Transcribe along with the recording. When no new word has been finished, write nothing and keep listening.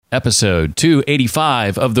Episode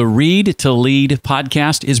 285 of the Read to Lead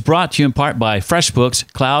podcast is brought to you in part by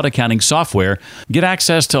FreshBooks Cloud Accounting Software. Get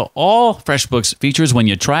access to all FreshBooks features when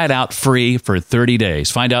you try it out free for 30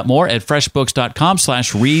 days. Find out more at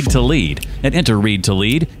freshbooks.com/read to lead and enter Read to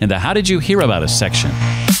Lead in the How Did You Hear About Us section.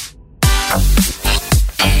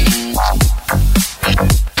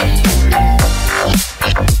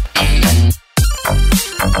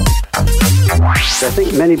 I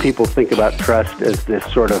think many people think about trust as this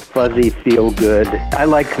sort of fuzzy feel-good, I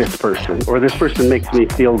like this person, or this person makes me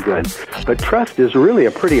feel good. But trust is really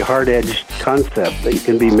a pretty hard-edged concept that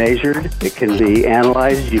can be measured, it can be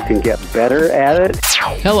analyzed, you can get better at it.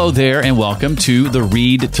 Hello there, and welcome to the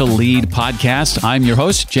Read to Lead podcast. I'm your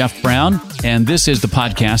host, Jeff Brown, and this is the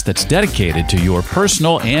podcast that's dedicated to your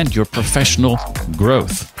personal and your professional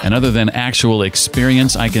growth. And other than actual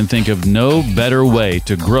experience, I can think of no better way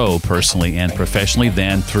to grow personally and professionally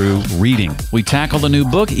than through reading. We tackle a new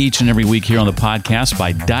book each and every week here on the podcast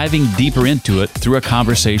by diving deeper into it through a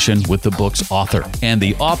conversation with the book's author. And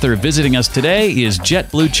the author visiting us today is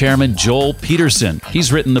JetBlue Chairman Joel Peterson.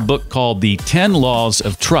 He's written the book called The 10 Laws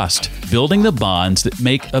of Trust, Building the Bonds That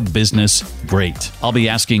Make a Business Great. I'll be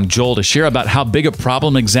asking Joel to share about how big a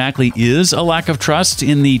problem exactly is a lack of trust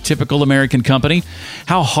in the typical American company.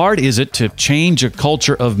 How hard is it to change a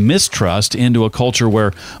culture of mistrust into a culture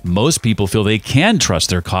where most people feel they can trust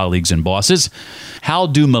their colleagues and bosses? How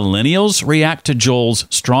do millennials react to Joel's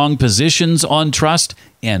strong positions on trust?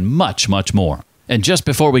 And much, much more. And just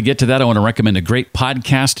before we get to that, I want to recommend a great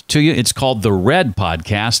podcast to you. It's called The Red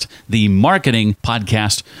Podcast, the marketing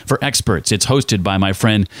podcast for experts. It's hosted by my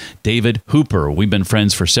friend David Hooper. We've been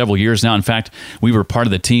friends for several years now. In fact, we were part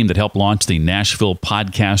of the team that helped launch the Nashville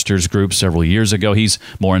Podcasters Group several years ago. He's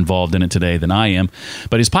more involved in it today than I am.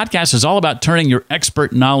 But his podcast is all about turning your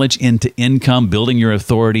expert knowledge into income, building your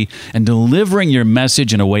authority, and delivering your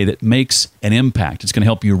message in a way that makes an impact. It's going to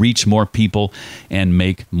help you reach more people and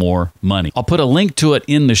make more money. I'll put a link to it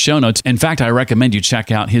in the show notes. In fact, I recommend you check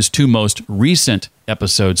out his two most recent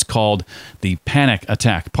episodes called The Panic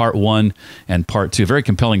Attack, Part 1 and Part 2. Very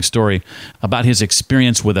compelling story about his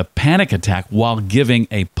experience with a panic attack while giving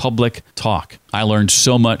a public talk. I learned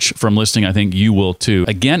so much from listening. I think you will too.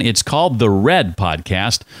 Again, it's called The Red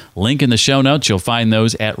Podcast. Link in the show notes. You'll find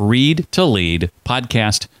those at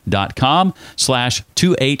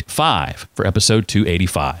readtoleadpodcast.com/285 for episode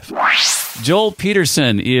 285. Joel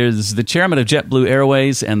Peterson is the chairman of JetBlue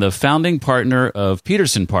Airways and the founding partner of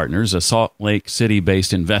Peterson Partners, a Salt Lake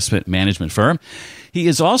City-based investment management firm. He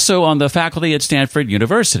is also on the faculty at Stanford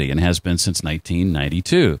University and has been since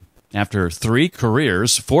 1992. After 3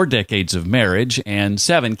 careers, 4 decades of marriage, and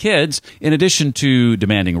 7 kids, in addition to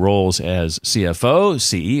demanding roles as CFO,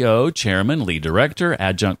 CEO, chairman, lead director,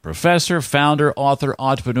 adjunct professor, founder, author,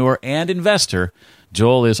 entrepreneur, and investor,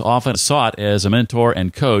 Joel is often sought as a mentor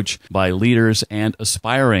and coach by leaders and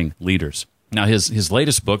aspiring leaders. Now, his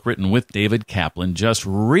latest book, written with David Kaplan, just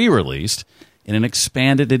re-released in an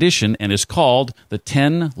expanded edition and is called The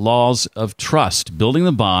 10 Laws of Trust, Building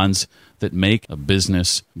the Bonds That Make a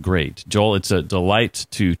Business Great. Joel, it's a delight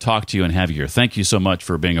to talk to you and have you here. Thank you so much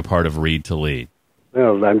for being a part of Read to Lead.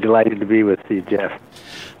 Well, I'm delighted to be with you, Jeff.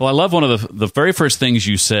 Well, I love one of the very first things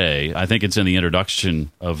you say. I think it's in the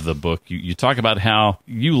introduction of the book. You talk about how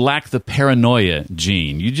you lack the paranoia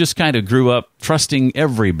gene. You just kind of grew up trusting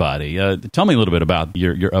everybody. Tell me a little bit about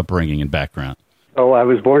your upbringing and background. Oh, I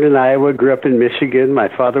was born in Iowa, grew up in Michigan. My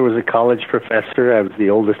father was a college professor. I was the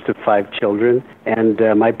oldest of 5 children. And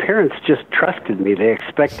my parents just trusted me. They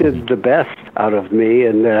expected the best out of me.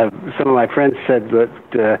 And some of my friends said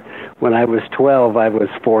that when I was 12, I was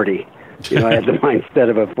 40. I had the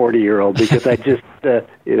mindset of a 40-year-old because I just, I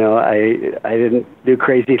didn't do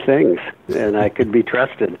crazy things and I could be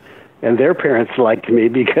trusted. And their parents liked me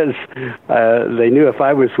because they knew if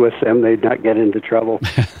I was with them, they'd not get into trouble.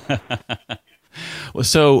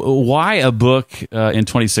 So why a book in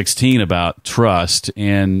 2016 about trust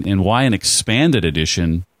and why an expanded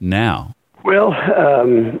edition now? Well,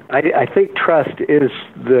 I think trust is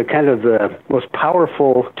the kind of the most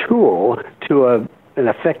powerful tool to an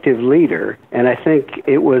effective leader, and I think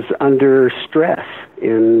it was under stress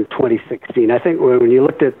in 2016. I think when you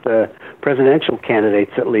looked at the presidential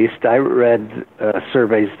candidates, at least, I read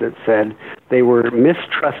surveys that said they were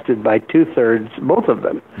mistrusted by 2/3, both of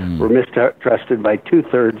them were mistrusted by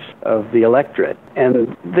 2/3 of the electorate.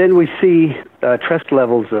 And then we see trust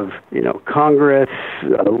levels of, Congress,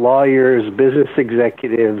 lawyers, business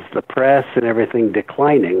executives, the press, and everything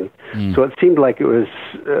declining. So it seemed like it was,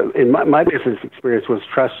 in my business experience,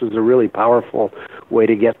 trust was a really powerful way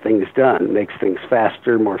to get things done. It makes things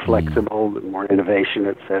faster, more flexible, more innovation,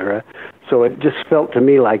 et cetera. So it just felt to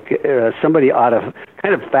me like somebody ought to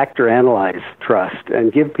kind of factor analyze trust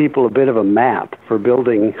and give people a bit of a map for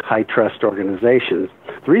building high trust organizations.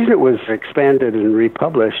 The reason it was expanded and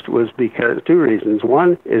republished was because two reasons.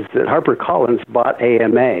 One is that HarperCollins bought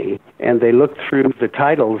AMA, and they looked through the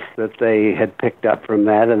titles that they had picked up from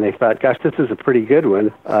that, and they thought, gosh, this is a pretty good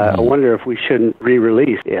one. I wonder if we shouldn't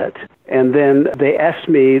re-release it. And then they asked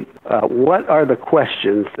me, what are the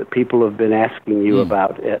questions that people have been asking you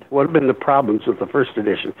about it? What have been the problems with the first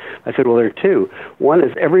edition? I said, well, there are two. One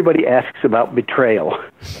is everybody asks about betrayal,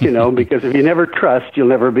 because if you never trust, you'll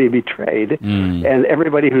never be betrayed. And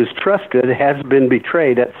everybody who's trusted has been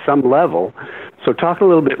betrayed at some level. So talk a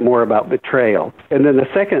little bit more about betrayal. And then the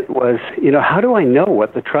second was, how do I know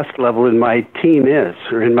what the trust level in my team is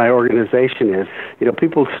or in my organization is?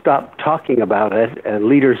 People stop talking about it, and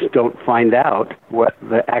leaders don't find out what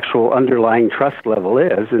the actual underlying trust level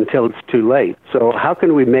is until it's too late. So how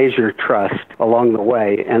can we measure trust along the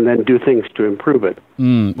way and then do things to improve it?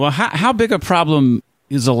 Well, how big a problem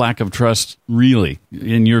is a lack of trust really,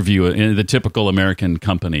 in your view, in the typical American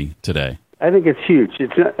company today? I think it's huge.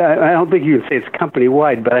 I don't think you can say it's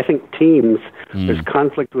company-wide, but I think teams, there's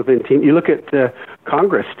conflict within teams. You look at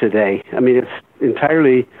Congress today, it's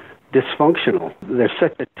entirely dysfunctional. There's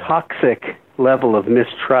such a toxic level of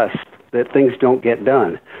mistrust that things don't get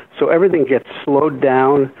done. So everything gets slowed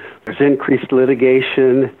down. There's increased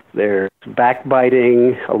litigation. There's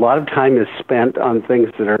backbiting. A lot of time is spent on things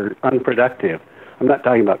that are unproductive. I'm not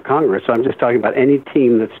talking about Congress, I'm just talking about any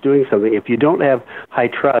team that's doing something. If you don't have high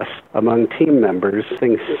trust among team members,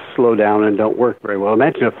 things slow down and don't work very well.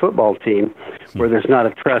 Imagine a football team where there's not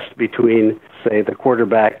a trust between, say, the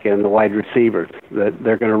quarterback and the wide receiver, that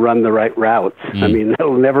they're going to run the right routes.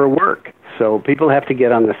 That'll never work. So people have to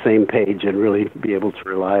get on the same page and really be able to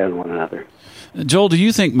rely on one another. Joel, do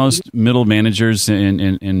you think most middle managers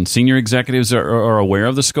and senior executives are aware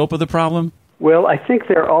of the scope of the problem? Well, I think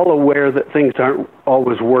they're all aware that things aren't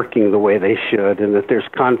always working the way they should, and that there's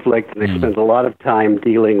conflict, and they spend a lot of time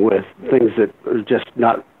dealing with things that are just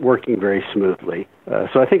not working very smoothly.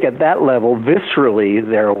 So I think at that level, viscerally,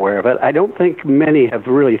 they're aware of it. I don't think many have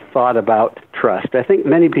really thought about trust. I think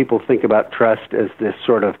many people think about trust as this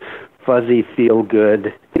sort of fuzzy,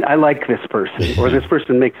 feel-good, I like this person, or this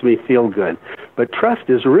person makes me feel good. But trust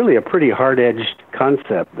is really a pretty hard-edged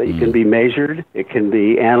concept that you can be measured, it can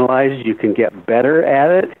be analyzed, you can get better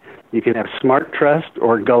at it. You can have smart trust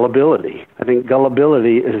or gullibility. I think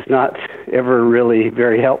gullibility is not ever really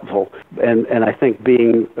very helpful. And I think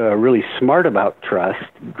being really smart about trust,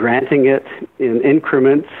 granting it in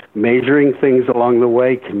increments, measuring things along the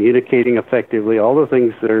way, communicating effectively, all the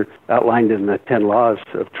things that are outlined in the 10 laws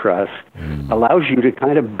of trust, allows you to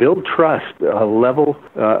kind of build trust, a level,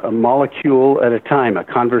 a molecule at a time, a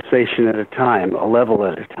conversation at a time, a level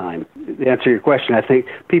at a time. To answer your question, I think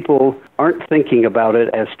people aren't thinking about it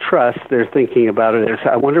as trust. They're thinking about it as,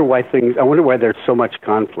 I wonder why there's so much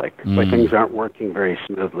conflict, why things aren't working very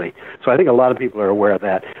smoothly. So I think a lot of people are aware of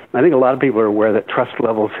that. I think a lot of people are aware that trust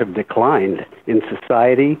levels have declined in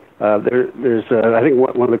society. I think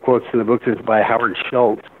one of the quotes in the book is by Howard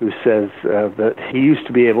Schultz, who says that he used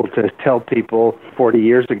to be able to tell people 40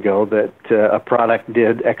 years ago that a product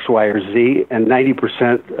did X, Y, or Z, and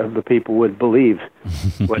 90% of the people would believe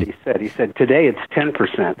what he said. He said, today it's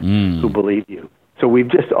 10% who believe you. So we've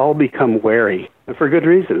just all become wary, and for good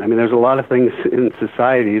reason. There's a lot of things in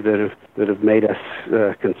society that have made us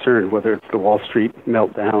concerned, whether it's the Wall Street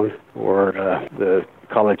meltdown or the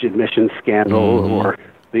college admissions scandal, or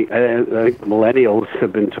I think the millennials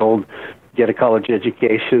have been told, get a college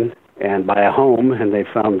education and buy a home, and they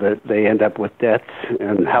found that they end up with debts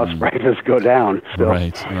and house prices go down. So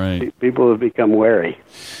right. People have become wary.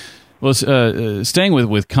 Well, staying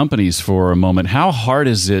with companies for a moment, how hard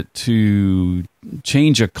is it to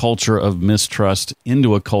change a culture of mistrust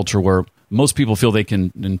into a culture where most people feel they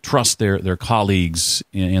can trust their colleagues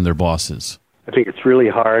and their bosses? I think it's really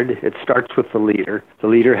hard. It starts with the leader. The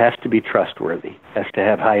leader has to be trustworthy, has to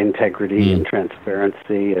have high integrity and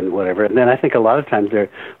transparency and whatever. And then I think a lot of times there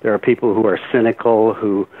are people who are cynical,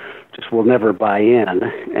 who just will never buy in.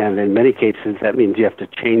 And in many cases, that means you have to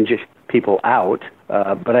change people out.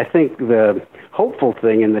 But I think the hopeful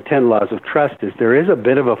thing in the 10 laws of trust is there is a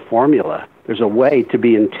bit of a formula. There's a way to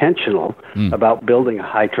be intentional about building a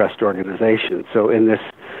high trust organization. So in this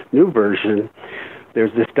new version,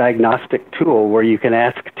 there's this diagnostic tool where you can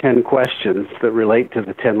ask 10 questions that relate to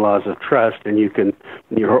the 10 laws of trust, and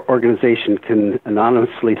your organization can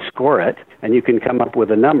anonymously score it, and you can come up with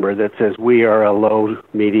a number that says we are a low,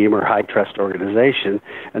 medium, or high trust organization,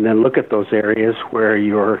 and then look at those areas where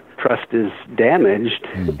your trust is damaged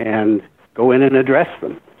and go in and address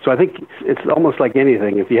them. So I think it's almost like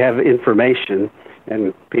anything. If you have information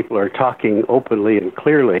and people are talking openly and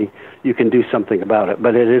clearly, you can do something about it.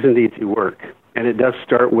 But it isn't easy work. And it does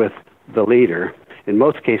start with the leader. In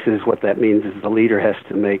most cases, what that means is the leader has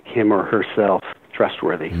to make him or herself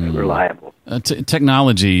trustworthy, reliable.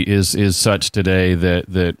 Technology is such today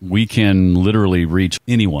that we can literally reach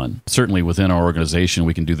anyone. Certainly within our organization,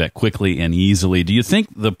 we can do that quickly and easily. Do you think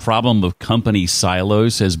the problem of company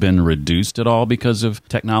silos has been reduced at all because of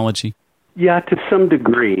technology? Yeah, to some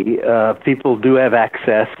degree. People do have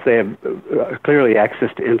access. They have clearly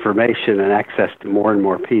access to information and access to more and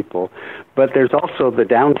more people. But there's also the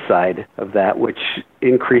downside of that, which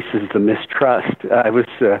increases the mistrust. I was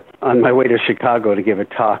on my way to Chicago to give a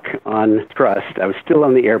talk on trust. I was still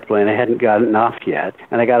on the airplane. I hadn't gotten off yet.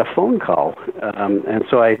 And I got a phone call. And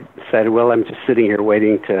so I said, well, I'm just sitting here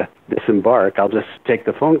waiting to disembark. I'll just take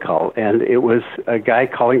the phone call. And it was a guy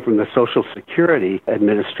calling from the Social Security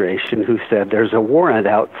Administration who said, there's a warrant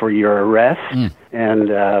out for your arrest. And,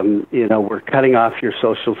 we're cutting off your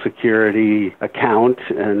Social Security account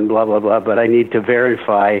and blah, blah, blah. But I need to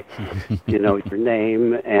verify, your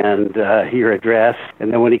name and your address.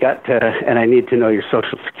 And then when he got to, and I need to know your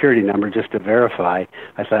Social Security number just to verify,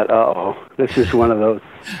 I thought, this is one of those.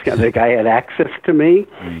 The guy had access to me.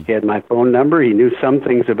 He had my phone number. He knew some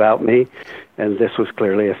things about me. And this was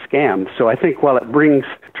clearly a scam. So I think while it brings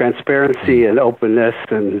transparency and openness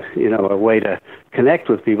and, a way to connect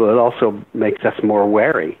with people, it also makes us more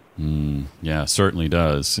wary. Yeah, certainly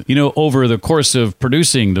does. Over the course of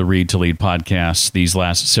producing the Read to Lead podcast these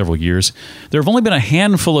last several years, there have only been a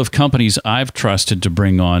handful of companies I've trusted to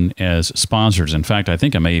bring on as sponsors. In fact, I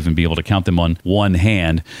think I may even be able to count them on one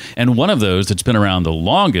hand. And one of those that's been around the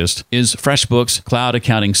longest is FreshBooks Cloud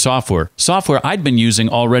Accounting Software. Software I'd been using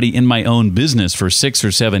already in my own business for 6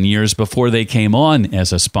 or 7 years before they came on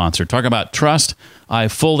as a sponsor. Talk about trust. I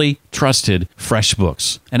fully trusted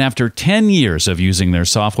FreshBooks. And after 10 years of using their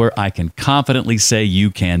software, I can confidently say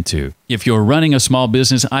you can too. If you're running a small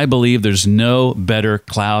business, I believe there's no better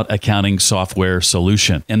cloud accounting software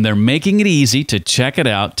solution. And they're making it easy to check it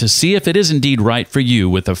out to see if it is indeed right for you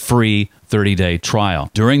with a free 30-day trial.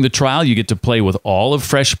 During the trial, you get to play with all of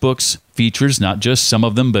FreshBooks features, not just some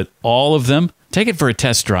of them, but all of them. Take it for a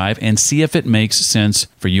test drive and see if it makes sense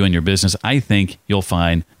for you and your business. I think you'll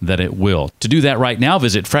find that it will. To do that right now,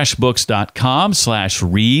 visit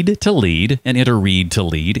freshbooks.com/read to lead and enter Read to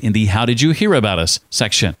Lead in the How Did You Hear About Us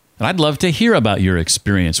section. And I'd love to hear about your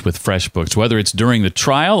experience with FreshBooks, whether it's during the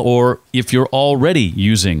trial or if you're already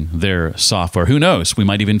using their software. Who knows? We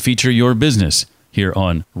might even feature your business here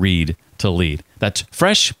on Read to Lead. That's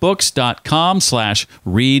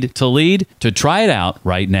freshbooks.com/read to lead to try it out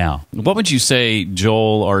right now. What would you say,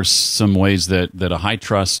 Joel, are some ways that a high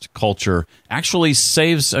trust culture actually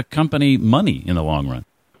saves a company money in the long run?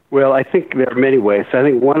 Well, I think there are many ways. I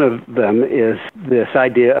think one of them is this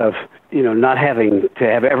idea of not having to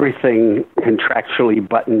have everything contractually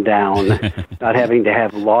buttoned down, not having to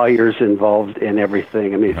have lawyers involved in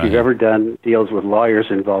everything. I mean, if you've ever done deals with lawyers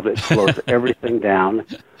involved, it slows everything down.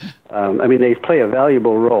 They play a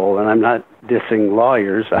valuable role, and I'm not dissing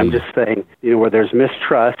lawyers. I'm just saying, where there's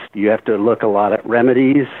mistrust, you have to look a lot at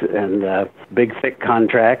remedies and big, thick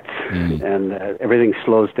contracts, and everything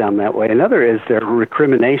slows down that way. Another is there are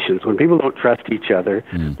recriminations. When people don't trust each other,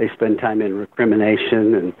 they spend time in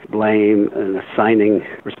recrimination and blame and assigning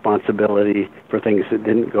responsibility for things that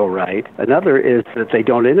didn't go right. Another is that they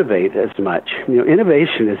don't innovate as much.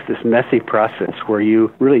 Innovation is this messy process where you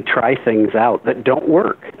really try things out that don't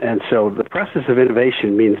work. And so the process of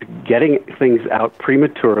innovation means getting things out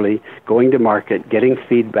prematurely, going to market, getting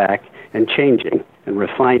feedback, and changing and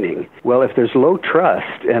refining. Well, if there's low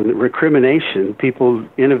trust and recrimination, people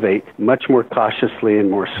innovate much more cautiously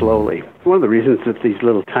and more slowly. One of the reasons that these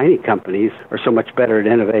little tiny companies are so much better at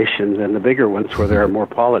innovation than the bigger ones where there are more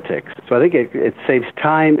politics. So I think it saves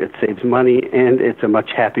time, it saves money, and it's a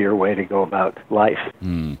much happier way to go about life.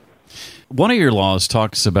 One of your laws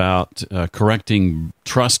talks about correcting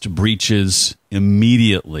trust breaches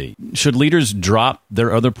immediately. Should leaders drop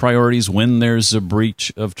their other priorities when there's a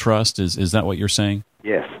breach of trust? Is that what you're saying?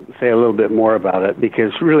 Yes. Say a little bit more about it,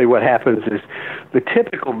 because really what happens is the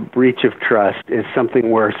typical breach of trust is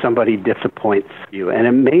something where somebody disappoints you. And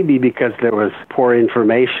it may be because there was poor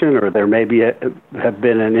information, or there may have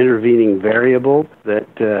been an intervening variable that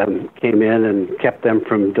came in and kept them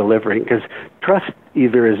from delivering. Because trust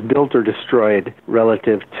either is built or destroyed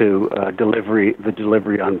relative to the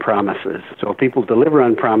delivery on promises. So if people deliver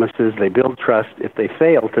on promises, they build trust. If they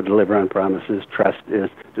fail to deliver on promises, trust is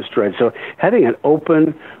destroyed. So having an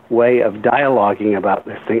open way of dialoguing about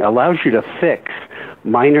this thing allows you to fix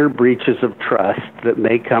minor breaches of trust that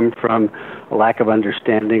may come from a lack of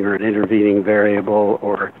understanding or an intervening variable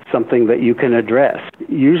or something that you can address.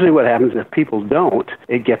 Usually what happens if people don't,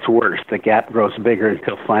 it gets worse. The gap grows bigger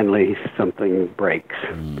until finally something breaks.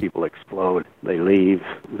 People explode. They leave.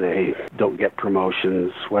 They don't get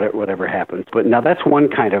promotions, whatever happens. But now that's one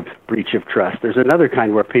kind of breach of trust. There's another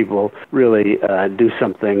kind where people really do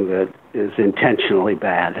something that is intentionally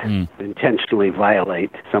bad, intentionally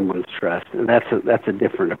violate someone's trust. And that's a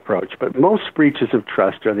different approach. But most breaches of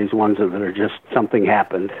trust are these ones that are just something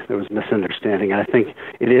happened. There was misunderstanding. And I think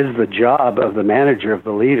it is the job of the manager, of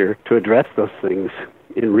the leader, to address those things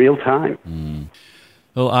in real time.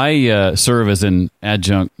 Well, I serve as an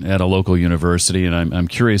adjunct at a local university, and I'm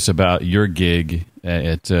curious about your gig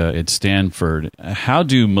at Stanford. How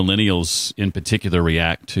do millennials in particular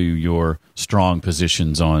react to your strong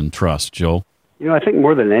positions on trust, Joel? I think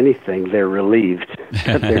more than anything, they're relieved.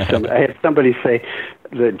 I had somebody say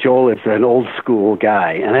that Joel is an old school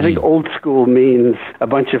guy, and I think old school means a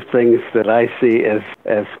bunch of things that I see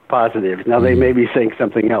as positive. Now, they may be saying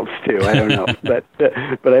something else, too. I don't know.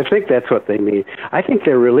 But I think that's what they mean. I think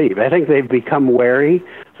they're relieved. I think they've become wary.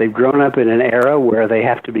 They've grown up in an era where they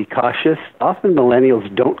have to be cautious. Often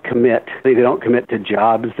millennials don't commit. They don't commit to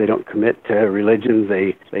jobs. They don't commit to religions.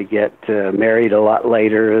 They get married a lot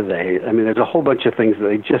later. There's a whole bunch of things that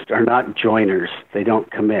they just are not joiners. They don't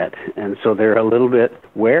commit. And so they're a little bit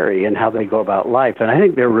wary in how they go about life. And I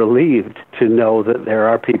think they're relieved to know that there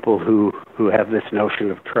are people who have this notion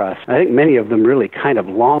of trust. I think many of them really kind of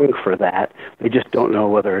long for that. They just don't know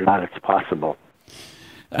whether or not it's possible.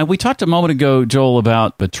 We talked a moment ago, Joel,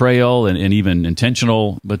 about betrayal and even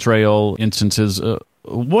intentional betrayal instances.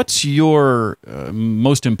 What's your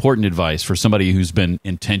most important advice for somebody who's been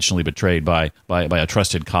intentionally betrayed by a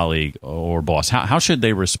trusted colleague or boss? How should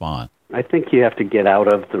they respond? I think you have to get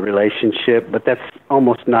out of the relationship, but that's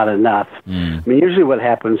almost not enough. Usually what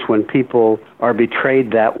happens when people are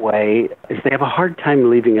betrayed that way is they have a hard time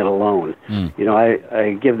leaving it alone.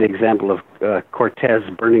 I give the example of Cortez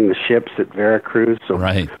burning the ships at Veracruz, so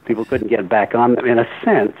people couldn't get back on them. In a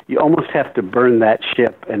sense, you almost have to burn that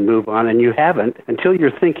ship and move on, and you haven't until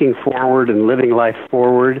you're thinking forward and living life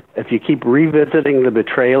forward. If you keep revisiting the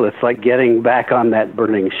betrayal, it's like getting back on that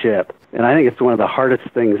burning ship. And I think it's one of the hardest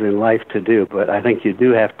things in life to do, but I think you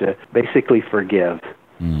do have to basically forgive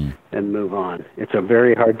and move on. It's a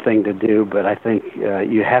very hard thing to do, but I think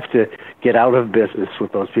you have to get out of business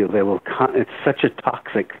with those people. It's such a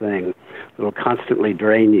toxic thing. It will constantly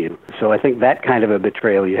drain you. So I think that kind of a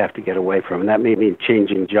betrayal you have to get away from. And that may mean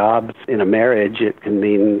changing jobs. In a marriage, it can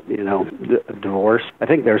mean, divorce. I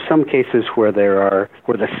think there are some cases where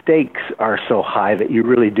the stakes are so high that you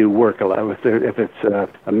really do work a lot. If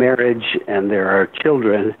it's a marriage and there are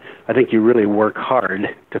children, I think you really work hard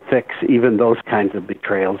to fix even those kinds of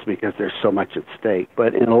betrayals because there's so much at stake.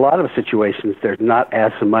 But in a lot of situations, there's not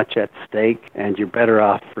as much at stake, and you're better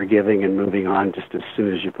off forgiving and moving on just as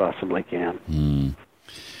soon as you possibly can.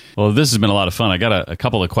 Well, this has been a lot of fun. I got a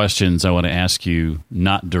couple of questions I want to ask you,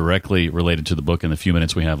 not directly related to the book in the few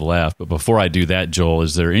minutes we have left. But before I do that, Joel,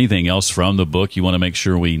 is there anything else from the book you want to make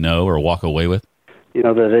sure we know or walk away with?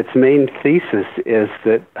 That its main thesis is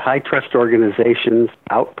that high-trust organizations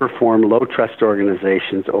outperform low-trust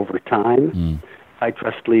organizations over time.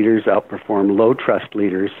 High-trust leaders outperform low-trust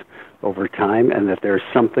leaders over time, and that there's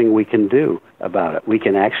something we can do about it. We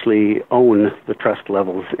can actually own the trust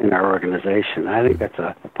levels in our organization. I think that's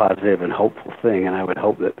a positive and hopeful thing, and I would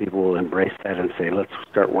hope that people will embrace that and say, let's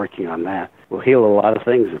start working on that. We'll heal a lot of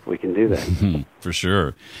things if we can do that. For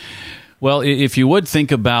sure. Well, if you would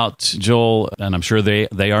think about, Joel, and I'm sure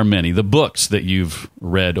they are many, the books that you've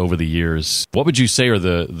read over the years, what would you say are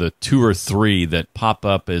the two or three that pop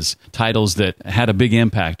up as titles that had a big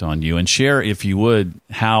impact on you? And share, if you would,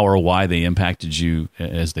 how or why they impacted you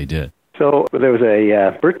as they did. So there was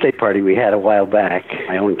a birthday party we had a while back.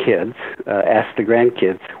 My own kids asked the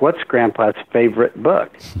grandkids, what's Grandpa's favorite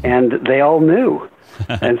book? And they all knew.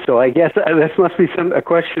 And so I guess this must be a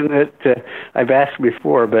question that I've asked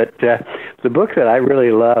before, but the book that I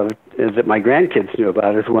really loved that my grandkids knew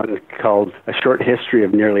about is one called A Short History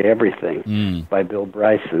of Nearly Everything by Bill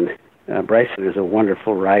Bryson. Bryson is a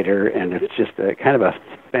wonderful writer, and it's just a kind of a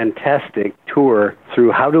fantastic tour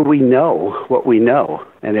through how do we know what we know.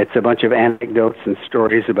 And it's a bunch of anecdotes and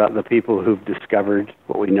stories about the people who've discovered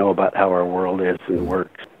what we know about how our world is and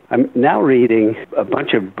works. I'm now reading a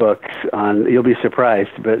bunch of books on, you'll be surprised,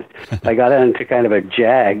 but I got into kind of a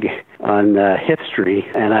jag on history,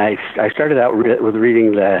 and I started out with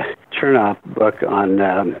reading the Chernoff book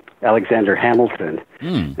on Alexander Hamilton.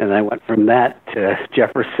 And I went from that to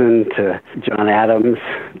Jefferson, to John Adams,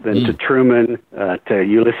 then to Truman, to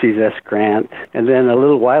Ulysses S. Grant. And then a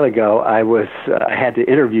little while ago, I had to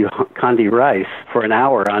interview Condi Rice for an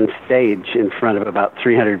hour on stage in front of about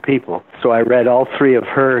 300 people. So I read all three of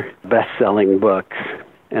her best-selling books.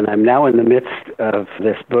 And I'm now in the midst of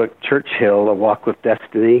this book, Churchill, A Walk with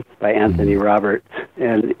Destiny by Anthony Roberts.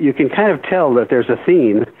 And you can kind of tell that there's a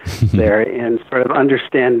theme there in sort of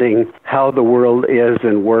understanding how the world is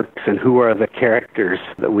and works and who are the characters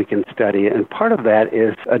that we can study. And part of that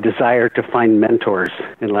is a desire to find mentors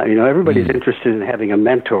in life. You know, everybody's interested in having a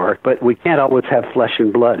mentor, but we can't always have flesh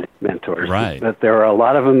and blood mentors. Right. But there are a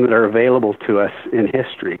lot of them that are available to us in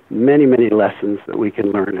history. Many, many lessons that we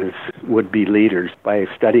can learn as would-be leaders by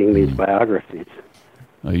studying these biographies.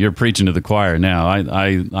 You're preaching to the choir now.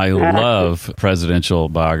 I love presidential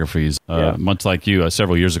biographies. Much like you,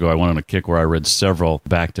 several years ago, I went on a kick where I read several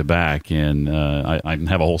back to back, and I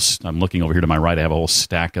have a whole. I'm looking over here to my right. I have a whole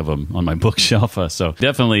stack of them on my bookshelf. So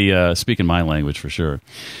definitely speaking my language for sure.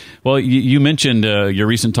 Well, you mentioned your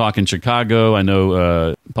recent talk in Chicago. I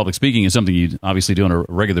know public speaking is something you obviously do on a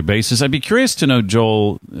regular basis. I'd be curious to know,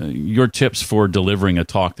 Joel, your tips for delivering a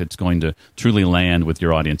talk that's going to truly land with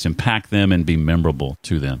your audience, impact them, and be memorable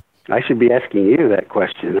to them. I should be asking you that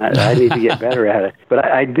question. I need to get better at it. But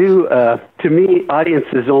I do, to me,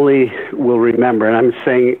 audiences only will remember, and I'm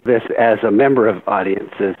saying this as a member of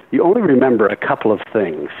audiences, you only remember a couple of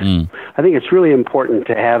things. I think it's really important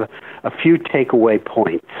to have a few takeaway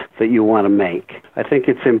points that you want to make. I think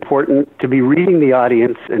it's important to be reading the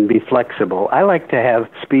audience and be flexible. I like to have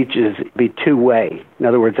speeches be two-way. In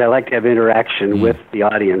other words, I like to have interaction with the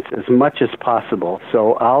audience as much as possible.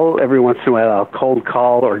 So every once in a while, I'll cold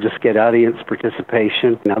call or just get audience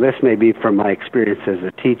participation. Now, this may be from my experience as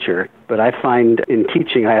a teacher, but I find in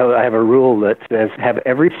teaching, I have a rule that says have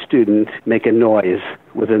every student make a noise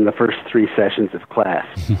within the first 3 sessions of class.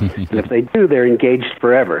 And if they do, they're engaged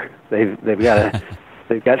forever. They've got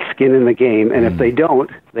skin in the game, and if they don't,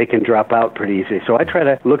 they can drop out pretty easily. So I try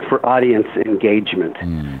to look for audience engagement.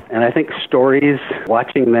 And I think stories,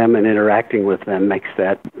 watching them and interacting with them makes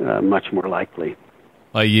that much more likely.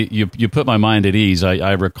 You put my mind at ease.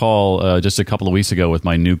 I recall just a couple of weeks ago with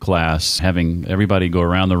my new class having everybody go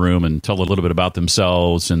around the room and tell a little bit about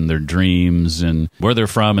themselves and their dreams and where they're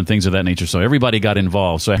from and things of that nature. So everybody got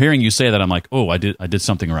involved. So hearing you say that, I'm like, oh, I did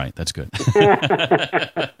something right. That's good.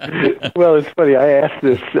 Well, it's funny. I asked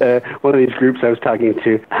this one of these groups I was talking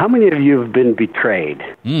to, how many of you have been betrayed?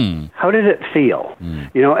 How did it feel?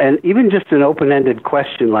 You know, and even just an open-ended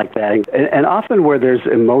question like that, and often where there's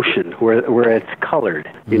emotion, where it's colored.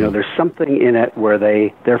 You know, there's something in it where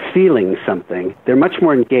they're feeling something. They're much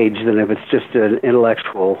more engaged than if it's just an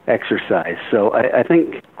intellectual exercise. So I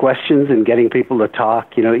think questions and getting people to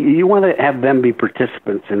talk, you know, you want to have them be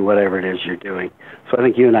participants in whatever it is you're doing. So I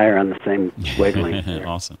think you and I are on the same wavelength there.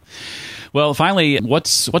 Awesome. Well, finally,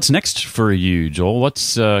 what's next for you, Joel?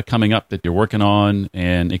 What's coming up that you're working on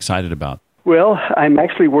and excited about? Well, I'm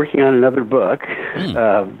actually working on another book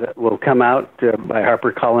that will come out by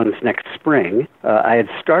HarperCollins next spring. I had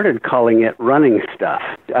started calling it Running Stuff.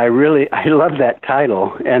 I love that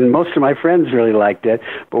title, and most of my friends really liked it.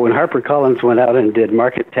 But when HarperCollins went out and did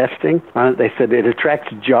market testing on it, they said it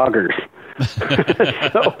attracts joggers.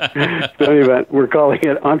 So anyway, we're calling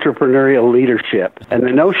it entrepreneurial leadership. And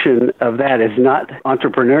the notion of that is not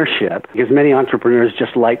entrepreneurship, because many entrepreneurs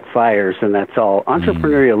just light fires and that's all.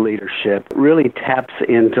 Entrepreneurial leadership really taps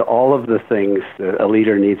into all of the things that a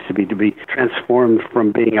leader needs to be transformed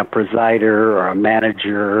from being a presider or a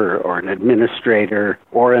manager or an administrator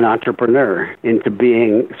or an entrepreneur into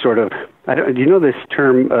being sort of, do you know this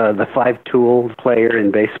term, the 5-tool player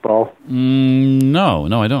in baseball? No,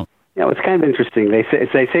 I don't. Yeah, it's kind of interesting. They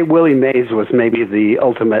say Willie Mays was maybe the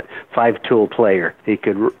ultimate 5-tool player. He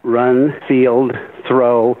could run, field,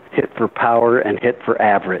 throw, hit for power, and hit for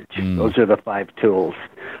average. Those are the 5 tools.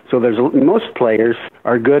 So most players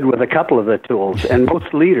are good with a couple of the tools, and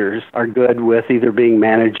most leaders are good with either being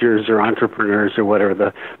managers or entrepreneurs or whatever.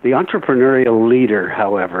 The entrepreneurial leader,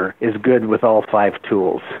 however, is good with all 5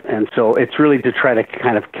 tools. And so it's really to try to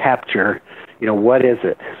kind of capture, you know, what is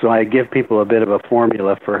it? So I give people a bit of a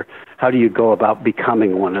formula for how do you go about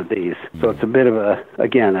becoming one of these. So it's a bit of a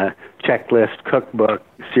checklist, cookbook,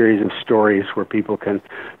 series of stories where people can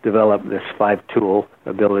develop this 5-tool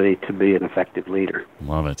ability to be an effective leader.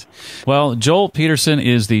 Love it. Well, Joel Peterson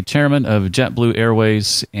is the chairman of JetBlue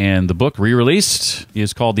Airways, and the book re-released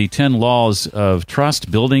is called The 10 Laws of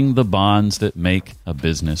Trust, Building the Bonds That Make a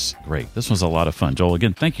Business Great. This was a lot of fun. Joel,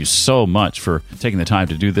 again, thank you so much for taking the time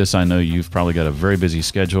to do this. I know you've probably got a very busy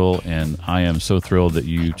schedule, and I am so thrilled that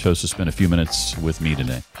you chose to spend a few minutes with me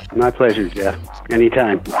today. My pleasure, Jeff.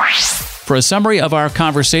 Anytime. For a summary of our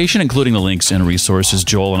conversation, including the links and resources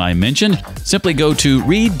Joel and I mentioned, simply go to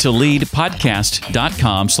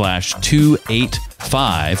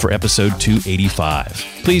readtoleadpodcast.com/285 for episode 285.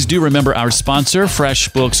 Please do remember our sponsor,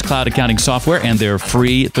 FreshBooks Cloud Accounting Software, and their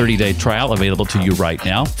free 30-day trial available to you right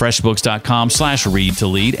now.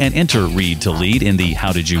 FreshBooks.com/readtolead and enter Read to Lead in the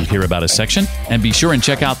How Did You Hear About Us section. And be sure and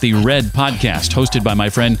check out the Red podcast hosted by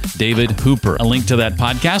my friend David Hooper. A link to that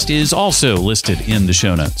podcast is also listed in the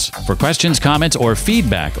show notes. For questions, comments, or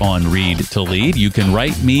feedback on Read to Lead, you can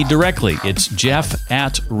write me directly. It's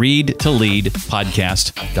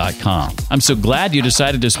jeff@readtoleadpodcast.com. I'm so glad you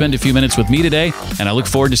decided to spend a few minutes with me today, and I look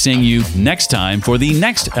forward to seeing you next time for the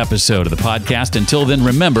next episode of the podcast. Until then,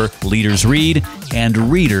 remember, leaders read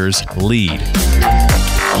and readers lead.